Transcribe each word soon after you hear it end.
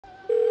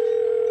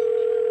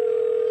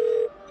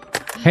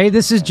Hey,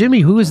 this is Jimmy.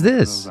 Who is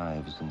this?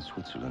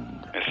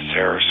 This is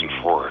Harrison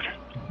Ford.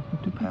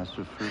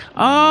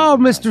 Oh,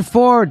 Mr.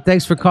 Ford.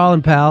 Thanks for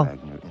calling, pal.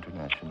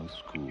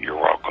 You're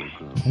welcome.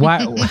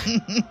 Why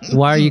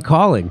are you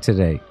calling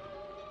today?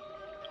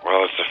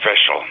 Well, it's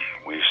official.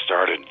 We've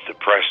started the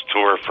press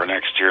tour for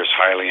next year's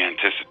highly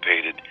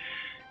anticipated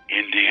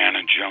Indiana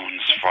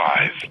Jones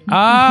 5.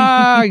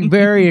 Ah,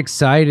 very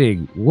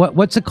exciting.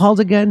 What's it called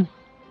again?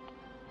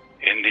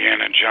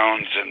 Indiana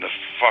Jones and the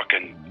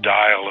fucking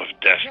Dial of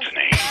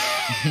Destiny.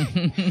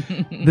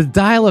 The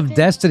Dial of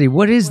Destiny.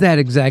 What is that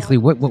exactly?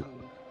 What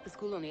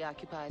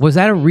was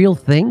that a real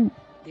thing?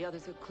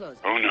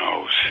 Who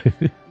knows?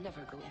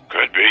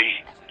 Could be.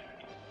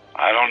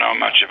 I don't know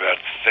much about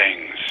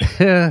things.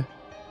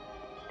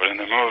 But in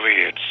the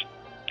movie, it's,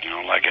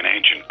 like an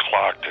ancient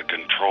clock that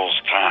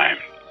controls time.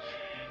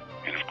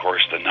 And of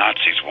course, the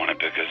Nazis want it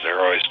because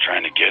they're always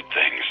trying to get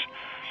things.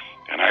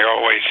 And I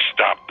always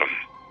stop them.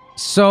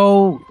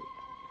 So,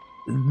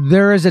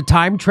 there is a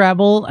time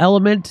travel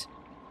element?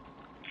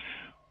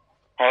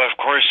 Well, of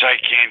course, I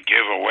can't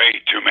give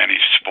away too many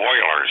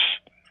spoilers.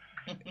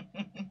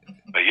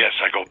 But yes,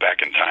 I go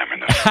back in time in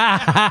this.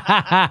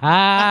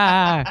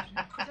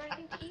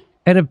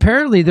 And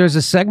apparently there's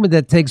a segment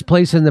that takes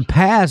place in the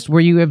past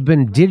where you have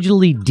been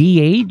digitally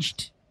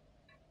de-aged?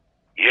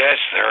 Yes,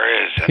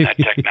 there is. And that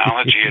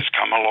technology has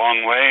come a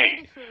long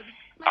way.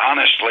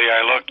 Honestly,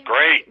 I looked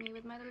great.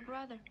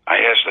 I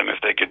asked them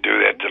if they could do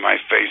that to my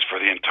face for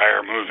the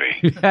entire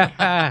movie.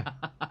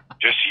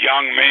 Just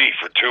young me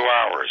for 2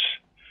 hours.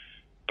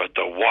 But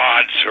the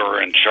wads who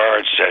are in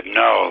charge said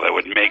no, that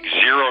would make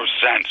zero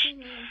sense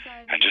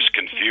and just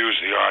confuse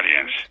the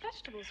audience.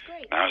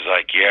 And I was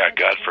like, yeah,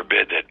 God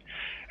forbid that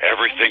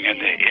everything in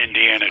the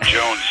Indiana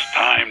Jones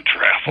time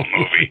travel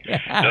movie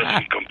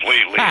doesn't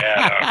completely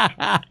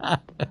add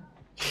up.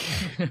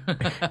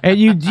 And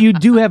you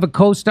do have a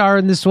co-star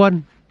in this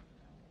one?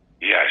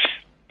 Yes.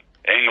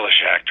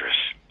 English actress.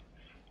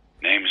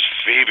 Name's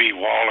Phoebe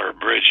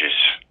Waller-Bridges.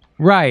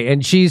 Right,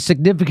 and she's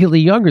significantly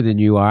younger than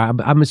you are.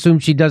 I'm assuming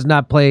she does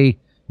not play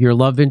your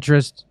love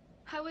interest?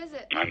 How is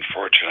it?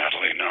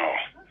 Unfortunately, no.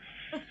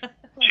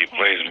 She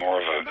plays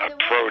more of a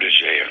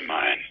protege of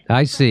mine.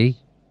 I see.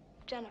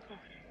 Jennifer.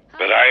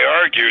 But I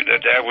argued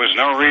that was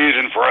no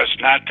reason for us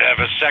not to have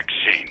a sex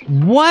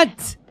scene.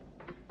 What?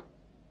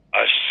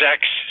 A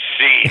sex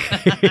scene.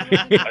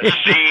 A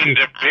scene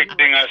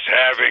depicting us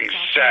having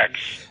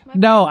sex.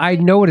 No, I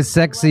know what a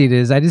sex scene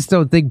is. I just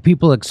don't think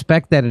people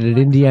expect that in an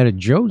Indiana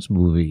Jones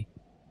movie.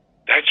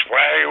 That's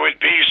why it would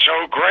be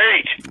so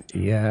great.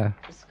 Yeah.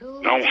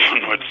 No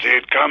one would see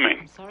it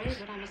coming.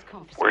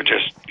 We're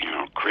just,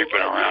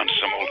 creeping around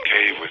some old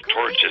cave with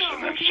torches,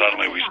 and then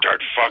suddenly we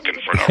start fucking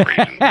for no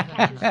reason.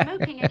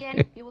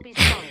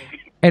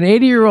 An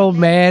 80-year-old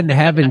man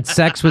having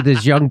sex with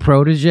his young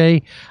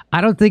protege,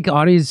 I don't think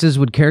audiences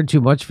would care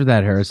too much for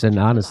that, Harrison,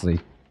 honestly.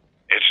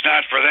 It's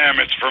not for them,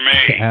 it's for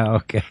me.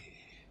 Okay.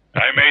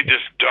 I made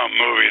this dumb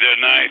movie,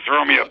 didn't I?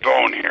 Throw me a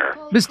bone here.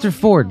 Mr.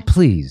 Ford,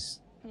 please.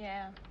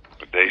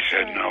 But they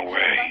said no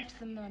way.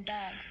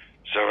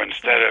 So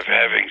instead of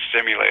having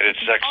simulated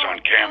sex on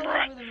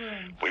camera,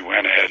 we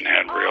went ahead and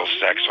had real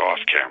sex off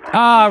camera.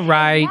 All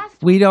right.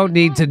 We don't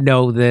need to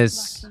know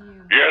this.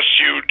 Yes,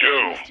 you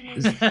do.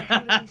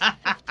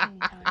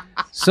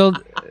 So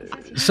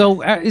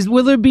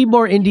will there be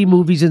more indie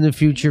movies in the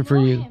future for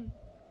you?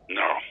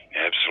 No,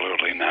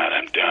 absolutely not.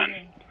 I'm done.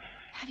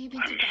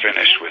 I'm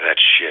finished with that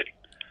shit.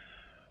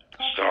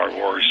 Star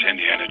Wars,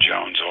 Indiana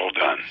Jones, all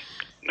done.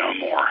 No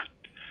more.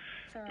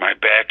 My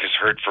back is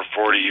hurt for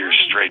 40 years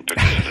straight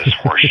because of this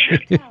horse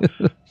shit.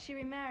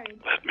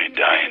 Let me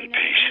die in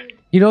peace.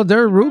 There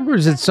are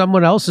rumors that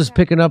someone else is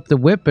picking up the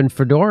whip and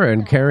fedora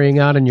and carrying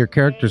on in your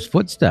character's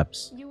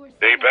footsteps.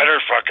 They better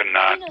fucking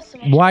not.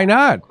 Why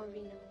not?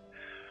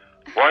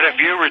 What if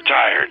you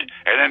retired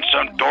and then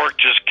some dork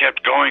just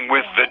kept going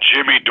with the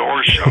Jimmy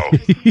Dore show?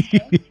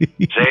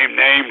 Same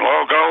name,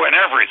 logo, and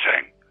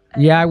everything.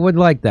 Yeah, I would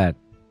like that.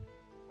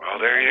 Well,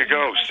 there you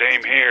go.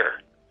 Same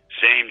here.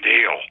 Same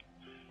deal.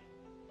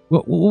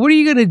 What are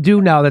you going to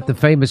do now that the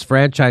famous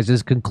franchise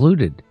is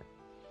concluded?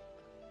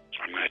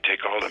 I'm going to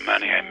take all the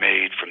money I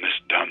made from this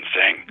dumb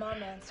thing.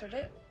 Mom answered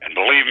it. And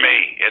believe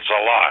me, it's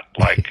a lot.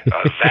 Like,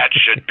 that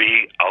should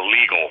be a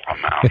legal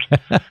amount.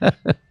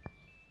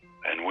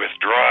 And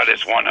withdraw it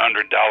as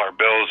 $100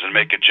 bills and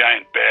make a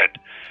giant bed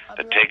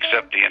that takes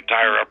up the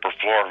entire upper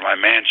floor of my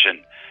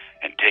mansion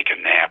and take a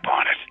nap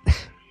on it.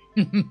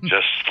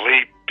 Just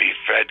sleep, be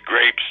fed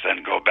grapes,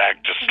 then go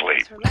back to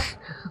sleep.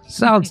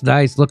 Sounds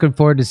nice. Looking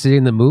forward to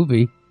seeing the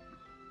movie.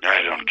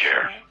 I don't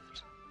care.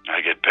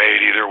 I get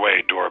paid either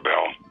way,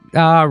 doorbell.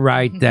 All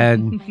right,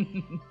 then.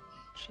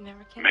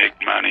 Make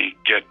money,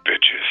 get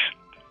bitches.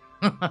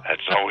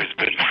 That's always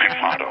been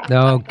my motto.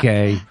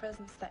 Okay.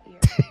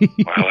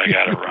 Well, I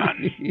gotta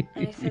run.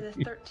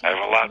 I have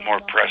a lot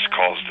more press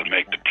calls to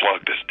make to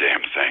plug this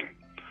damn thing.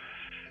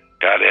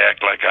 Gotta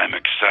act like I'm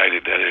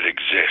excited that it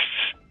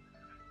exists.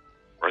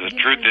 Or the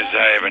truth is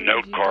I have a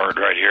note card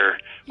right here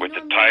with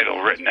the title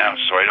written out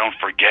so I don't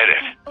forget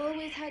it.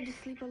 had to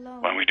sleep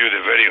alone. When we do the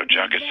video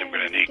junkets, I'm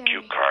going to need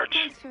cue cards.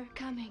 Thanks for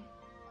coming.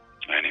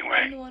 I'm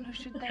Anyway, the one who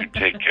should you thank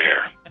take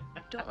care.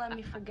 Don't let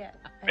me forget.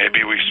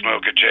 Maybe we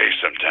smoke a J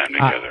sometime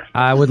together.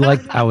 I would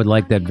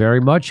like that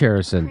very much,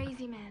 Harrison.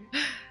 Crazy man.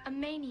 A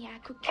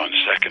maniac who On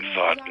second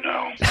thought,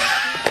 no.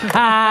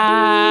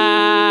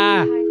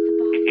 Ah!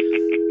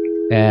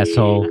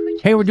 Asshole.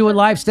 Hey, we're doing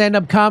live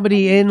stand-up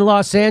comedy in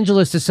Los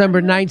Angeles,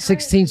 December 9th,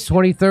 16th,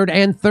 23rd,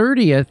 and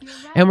 30th.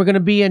 And we're going to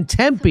be in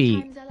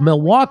Tempe,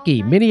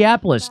 Milwaukee,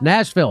 Minneapolis,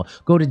 Nashville.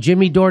 Go to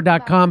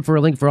jimmydore.com for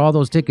a link for all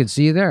those tickets.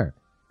 See you there.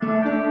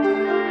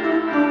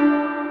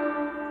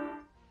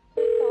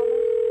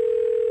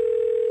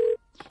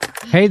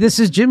 Hey, this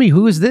is Jimmy.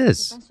 Who is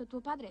this? This is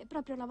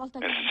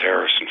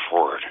Harrison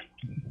Ford.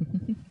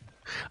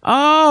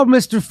 Oh,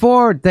 Mr.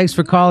 Ford. Thanks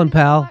for calling,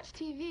 pal.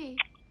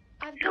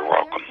 You're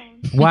welcome.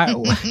 Why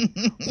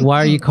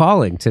are you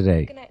calling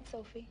today? Good night,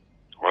 Sophie.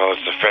 Well,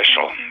 it's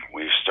official.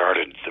 We've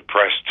started the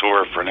press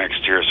tour for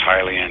next year's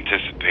highly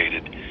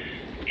anticipated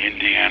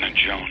Indiana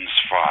Jones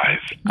 5.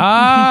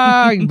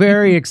 Ah,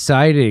 very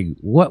exciting.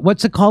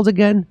 What's it called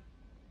again?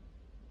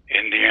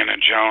 Indiana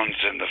Jones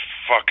and the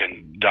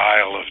fucking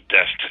Dial of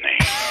Destiny.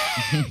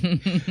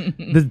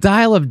 The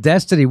Dial of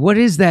Destiny. What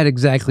is that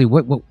exactly?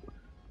 What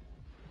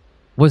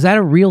was that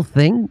a real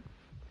thing?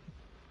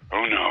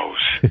 Who knows?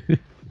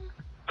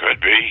 Could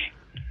be.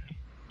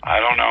 I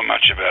don't know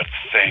much about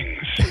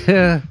things.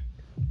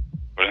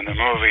 But in the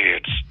movie,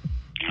 it's,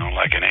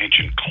 like an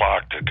ancient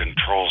clock that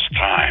controls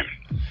time.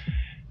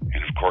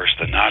 And of course,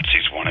 the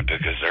Nazis want it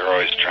because they're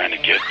always trying to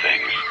get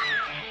things.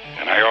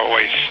 And I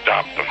always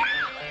stop them.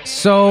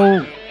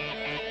 So,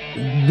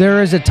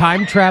 there is a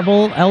time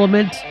travel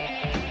element?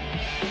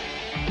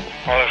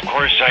 Well, of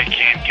course, I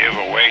can't give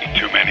away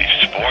too many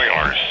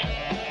spoilers.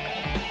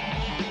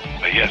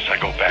 But yes, I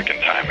go back in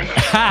time in the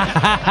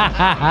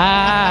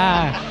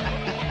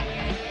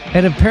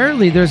And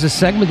apparently there's a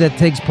segment that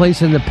takes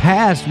place in the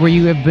past where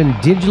you have been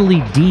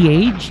digitally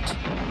de-aged?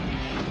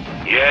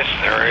 Yes,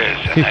 there is,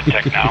 and that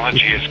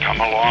technology has come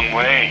a long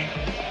way.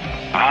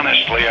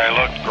 Honestly, I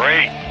looked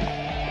great.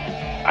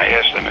 I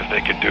asked them if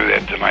they could do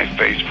that to my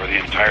face for the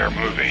entire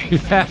movie.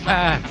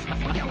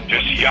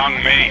 Just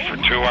young me for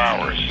 2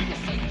 hours.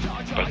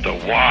 But the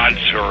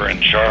wads who are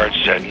in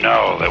charge said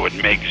no, that would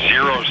make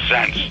 0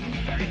 sense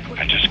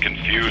and just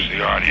confuse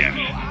the audience.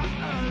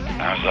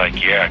 And I was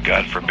like, yeah,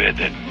 God forbid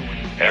that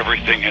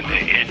everything in the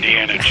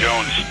Indiana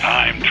Jones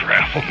time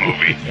travel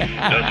movie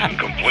doesn't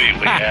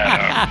completely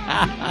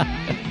add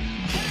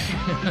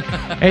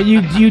up. And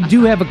you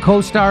do have a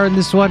co-star in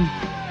this one?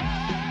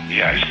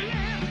 Yes,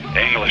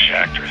 English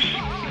actress.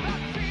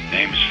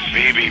 Name's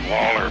Phoebe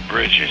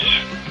Waller-Bridges.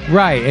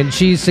 Right, and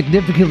she's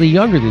significantly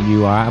younger than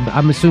you are.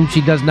 I'm assuming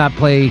she does not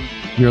play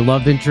your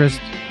love interest?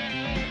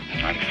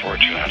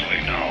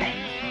 Unfortunately, no.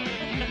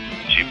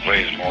 She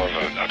plays more of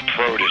a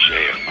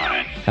protege of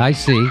mine. I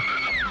see.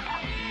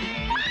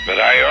 But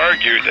I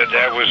argued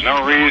that was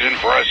no reason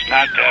for us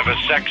not to have a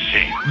sex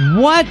scene.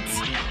 What?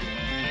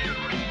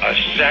 A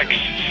sex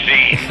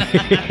scene.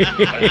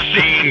 A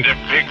scene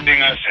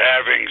depicting us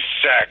having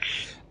sex.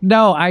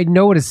 No, I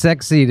know what a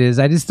sex scene is.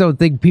 I just don't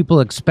think people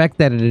expect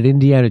that in an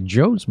Indiana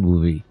Jones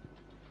movie.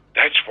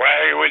 That's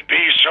why it would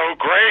be so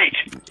great.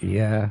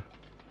 Yeah.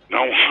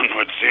 No one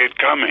would see it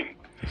coming.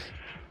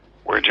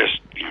 We're just,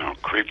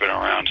 creeping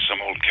around some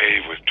old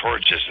cave with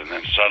torches, and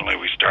then suddenly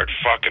we start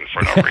fucking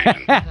for no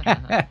reason.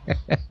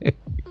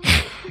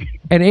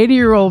 An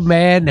 80-year-old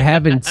man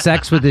having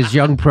sex with his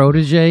young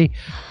protege,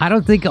 I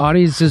don't think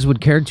audiences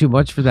would care too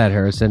much for that,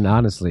 Harrison,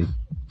 honestly.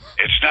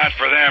 It's not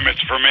for them,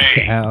 it's for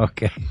me.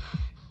 Okay.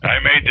 I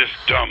made this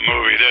dumb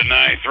movie, didn't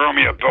I? Throw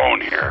me a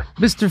bone here.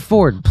 Mr.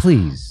 Ford,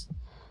 please.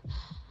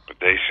 But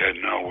they said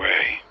no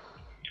way.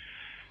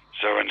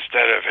 So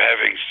instead of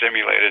having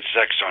simulated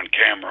sex on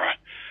camera,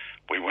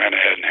 we went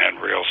ahead and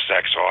had real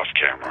sex off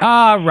camera.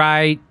 All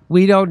right.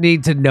 We don't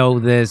need to know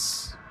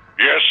this.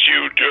 Yes,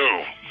 you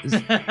do.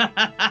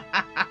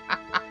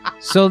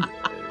 So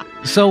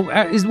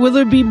will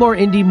there be more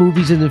indie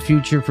movies in the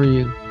future for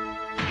you?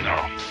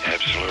 No,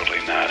 absolutely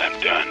not. I'm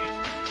done.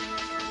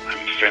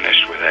 I'm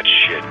finished with that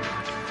shit.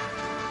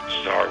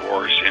 Star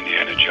Wars,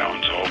 Indiana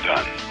Jones, all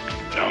done.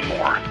 No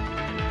more.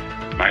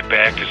 My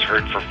back is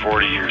hurt for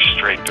 40 years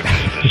straight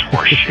because of this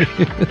horse shit.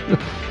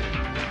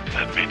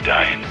 Let me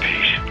die in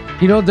peace.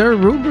 There are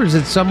rumors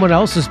that someone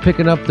else is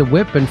picking up the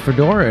whip and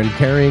fedora and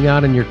carrying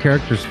on in your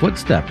character's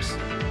footsteps.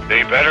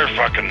 They better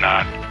fucking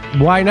not.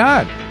 Why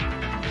not?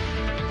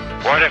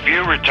 What if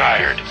you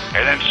retired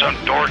and then some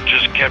dork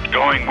just kept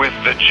going with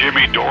the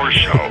Jimmy Dore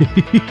show?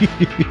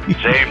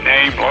 Same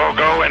name,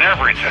 logo, and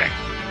everything.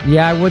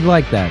 Yeah, I would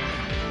like that.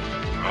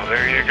 Well,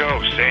 there you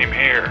go. Same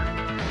here.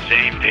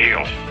 Same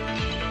deal.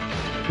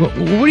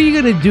 What are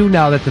you going to do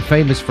now that the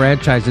famous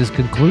franchise is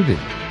concluded?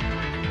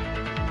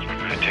 I'm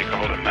going to take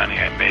all the money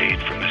I made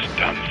from this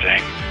dumb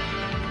thing.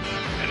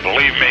 And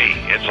believe me,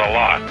 it's a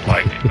lot.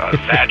 Like,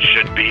 that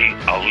should be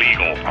a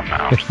legal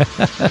amount.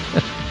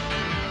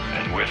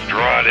 And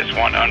withdraw it as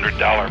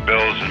 $100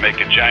 bills and make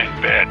a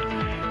giant bed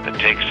that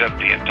takes up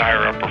the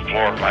entire upper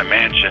floor of my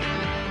mansion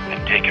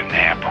and take a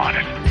nap on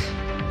it.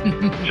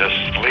 Just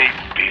sleep,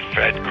 be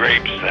fed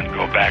grapes, then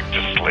go back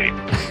to sleep.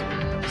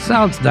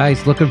 Sounds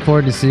nice. Looking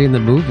forward to seeing the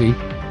movie.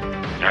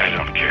 I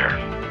don't care.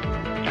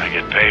 I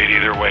get paid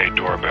either way,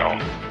 Doorbell.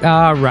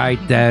 All right,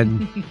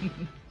 then.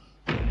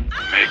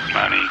 Make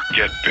money,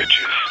 get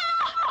bitches.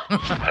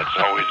 That's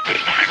always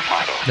been my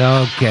motto.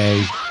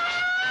 Okay.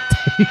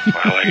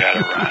 Well, I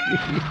gotta run.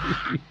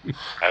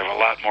 I have a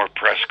lot more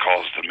press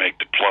calls to make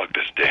to plug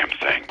this damn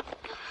thing.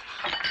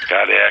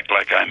 Gotta act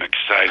like I'm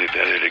excited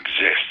that it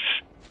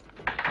exists.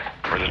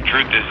 For the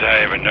truth is,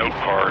 I have a note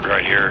card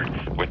right here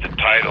with the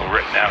title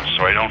written out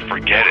so I don't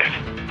forget it.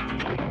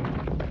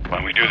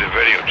 When we do the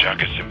video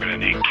junkets, I'm gonna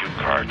need cue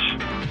cards.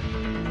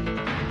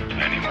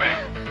 Anyway,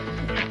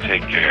 you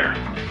take care.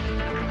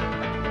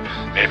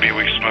 Maybe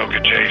we smoke a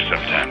J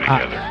sometime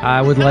together.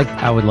 I would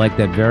like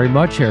that very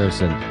much,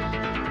 Harrison.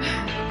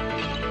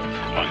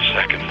 On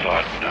second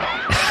thought, no.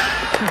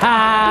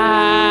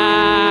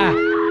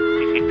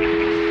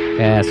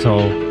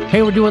 Asshole.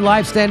 Hey, we're doing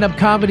live stand-up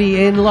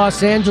comedy in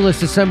Los Angeles,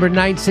 December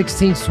 9th,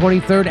 16th,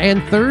 23rd,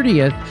 and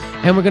 30th.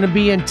 And we're going to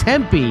be in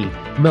Tempe,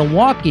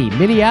 Milwaukee,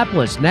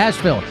 Minneapolis,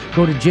 Nashville.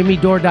 Go to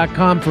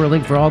jimmydore.com for a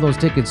link for all those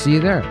tickets. See you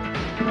there.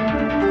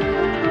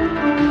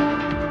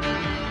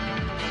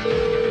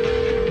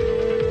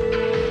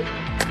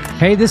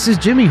 Hey, this is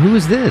Jimmy. Who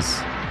is this?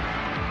 This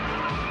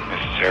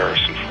is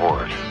Harrison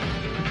Ford.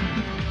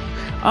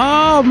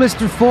 Oh,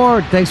 Mr.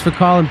 Ford. Thanks for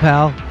calling,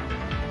 pal.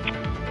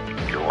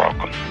 You're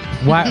welcome.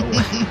 Why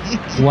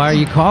are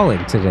you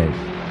calling today?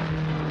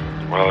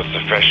 Well, it's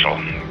official.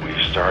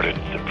 We've started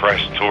the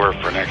press tour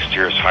for next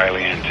year's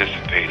highly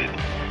anticipated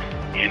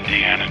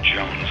Indiana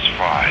Jones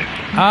 5.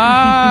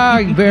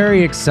 Ah,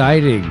 very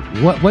exciting.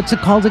 What's it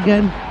called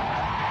again?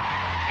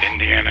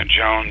 Indiana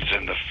Jones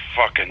and the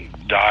fucking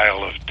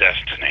Dial of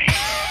Destiny.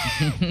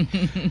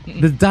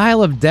 The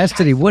Dial of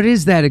Destiny. What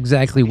is that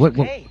exactly? What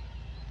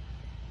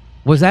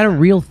was that a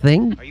real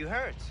thing? Are you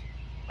hurt?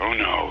 Who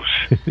knows?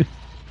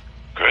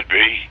 Could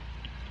be.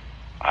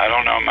 I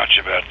don't know much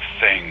about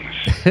things.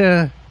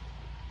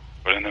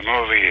 But in the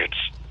movie, it's,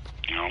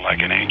 like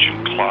an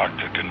ancient clock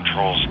that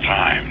controls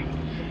time.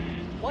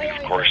 And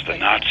of course, the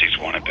Nazis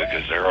want it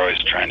because they're always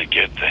trying to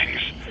get things.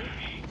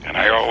 And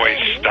I always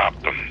stop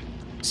them.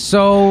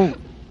 So,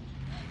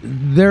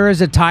 there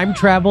is a time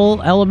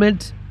travel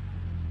element?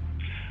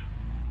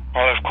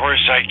 Well, of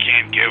course, I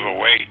can't give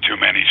away too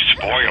many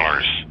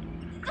spoilers.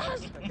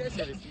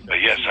 But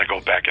yes, I go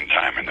back in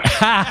time in the...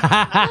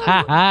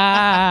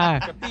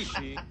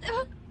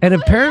 And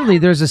apparently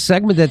there's a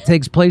segment that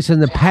takes place in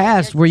the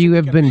past where you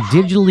have been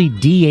digitally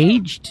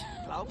de-aged?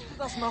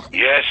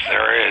 Yes,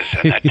 there is,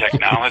 and that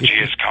technology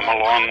has come a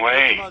long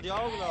way.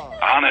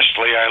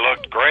 Honestly, I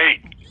looked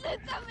great.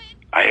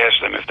 I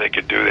asked them if they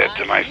could do that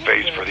to my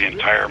face for the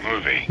entire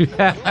movie.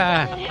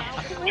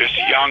 Just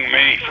young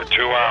me for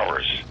 2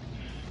 hours.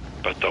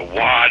 But the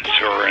wads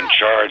who are in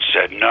charge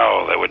said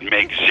no, that would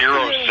make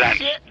 0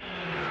 sense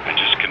and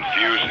just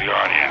confuse the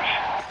audience.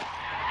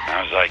 And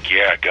I was like,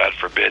 yeah, God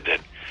forbid that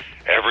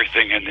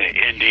everything in the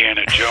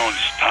Indiana Jones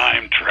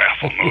time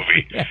travel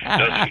movie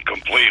doesn't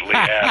completely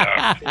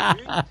add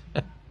up.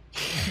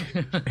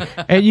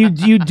 And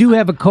you do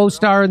have a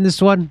co-star in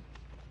this one?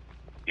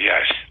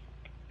 Yes,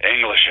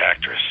 English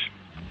actress.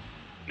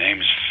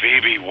 Name's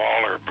Phoebe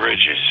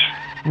Waller-Bridges.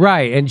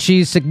 Right, and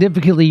she's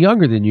significantly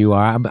younger than you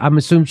are. I'm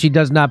assuming she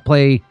does not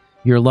play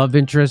your love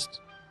interest?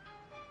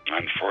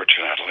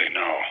 Unfortunately,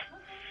 no.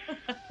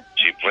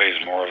 She plays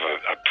more of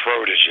a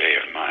protege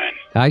of mine.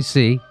 I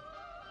see.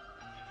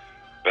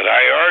 But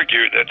I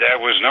argued that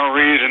was no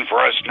reason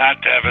for us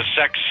not to have a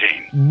sex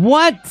scene.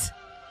 What?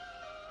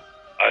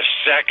 A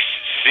sex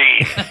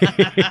scene.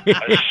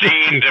 A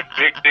scene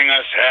depicting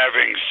us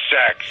having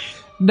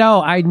sex.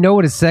 No, I know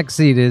what a sex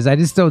scene is. I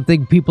just don't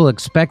think people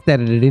expect that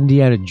in an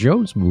Indiana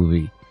Jones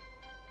movie.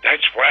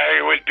 That's why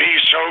it would be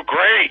so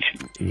great.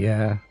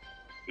 Yeah.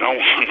 No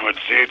one would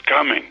see it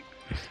coming.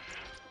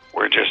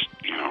 We're just,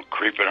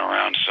 creeping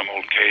around some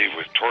old cave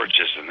with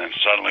torches, and then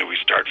suddenly we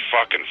start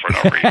fucking for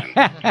no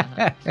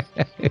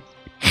reason.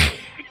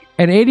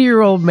 An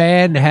 80-year-old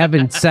man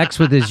having sex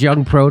with his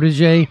young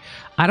protege,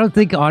 I don't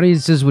think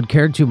audiences would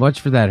care too much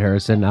for that,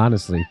 Harrison,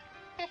 honestly.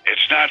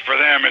 It's not for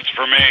them, it's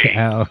for me.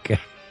 Okay.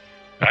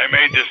 I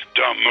made this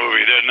dumb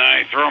movie, didn't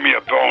I? Throw me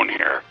a bone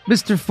here.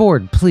 Mr.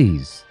 Ford,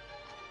 please.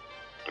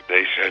 But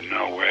they said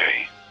no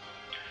way.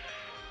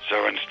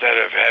 So instead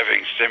of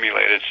having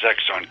simulated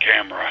sex on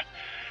camera,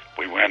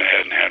 we went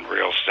ahead and had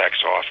real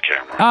sex off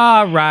camera.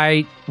 All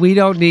right. We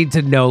don't need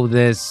to know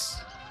this.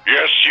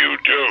 Yes, you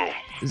do.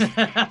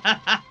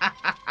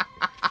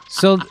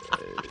 So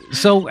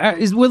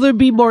will there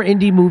be more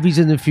indie movies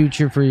in the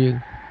future for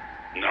you?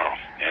 No,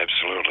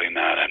 absolutely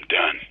not. I'm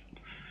done.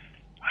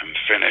 I'm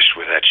finished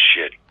with that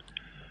shit.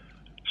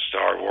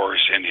 Star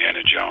Wars,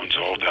 Indiana Jones,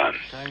 all done.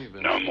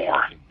 No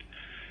more.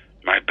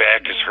 My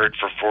back is hurt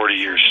for 40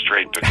 years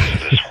straight because of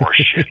this horse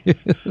shit.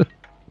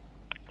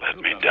 Let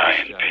me die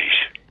in peace.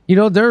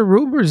 There are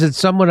rumors that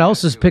someone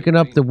else is picking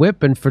up the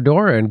whip in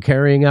Fedora and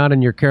carrying on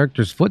in your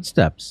character's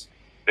footsteps.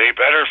 They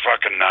better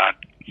fucking not.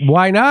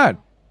 Why not?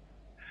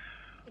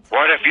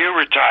 What if you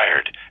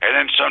retired and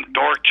then some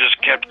dork just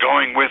kept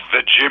going with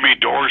the Jimmy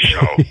Dore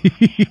show?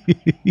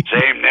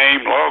 Same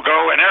name,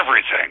 logo, and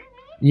everything.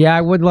 Yeah,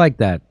 I would like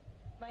that.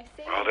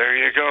 Well, there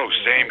you go.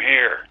 Same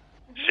here.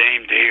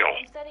 Same deal.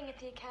 I'm studying at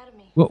the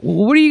academy.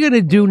 What are you going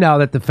to do now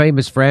that the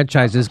famous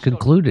franchise is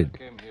concluded?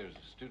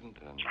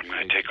 I'm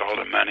going to take all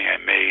the money I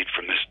made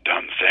from this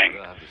dumb thing.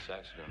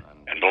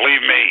 And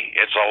believe me,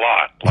 it's a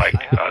lot. Like,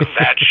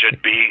 that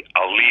should be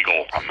a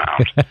legal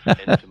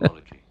amount.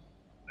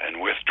 And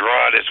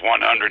withdraw it as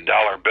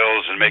 $100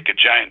 bills and make a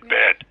giant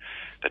bed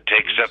that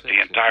takes up the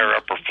entire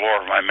upper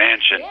floor of my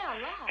mansion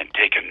and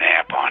take a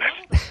nap on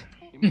it.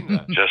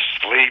 Just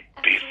sleep,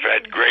 be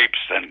fed grapes,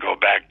 then go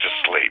back to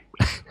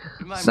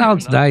sleep.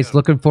 Sounds nice.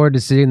 Looking forward to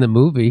seeing the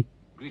movie.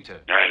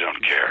 I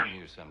don't care.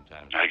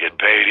 I get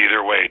paid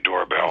either way,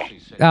 Doorbell.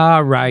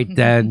 All right,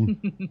 then.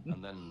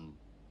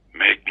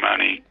 Make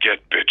money, get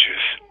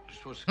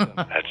bitches.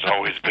 That's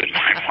always been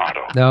my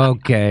motto.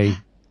 Okay.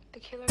 The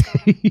killer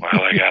got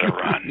Well, I gotta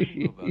run.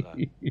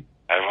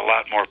 I have a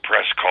lot more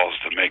press calls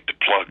to make to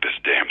plug this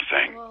damn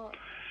thing. well,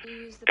 you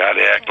use the Gotta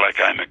best act like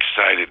test. I'm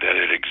excited that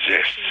it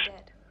exists. You're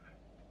dead.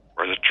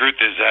 Or the truth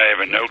is, I have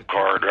a note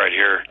card right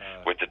here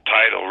with the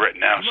title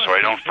written out so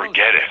I don't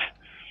forget it.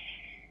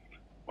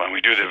 When we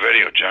do the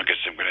video junkets,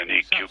 I'm gonna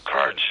need cue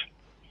cards.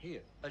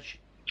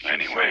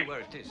 Anyway,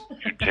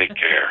 you take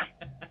care.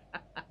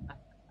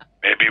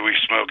 Maybe we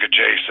smoke a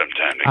J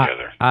sometime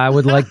together. I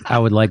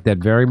would like that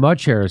very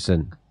much,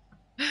 Harrison.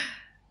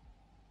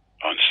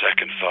 On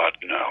second thought,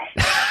 no.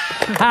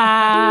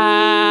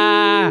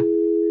 Ah!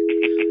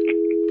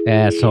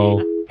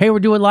 Asshole. Hey, we're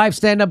doing live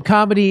stand-up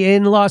comedy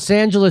in Los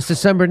Angeles,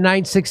 December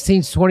 9th,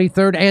 16th,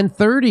 23rd, and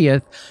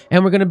 30th.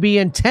 And we're going to be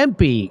in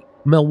Tempe,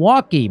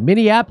 Milwaukee,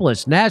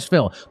 Minneapolis,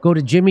 Nashville. Go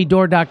to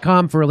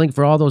jimmydore.com for a link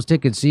for all those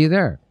tickets. See you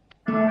there.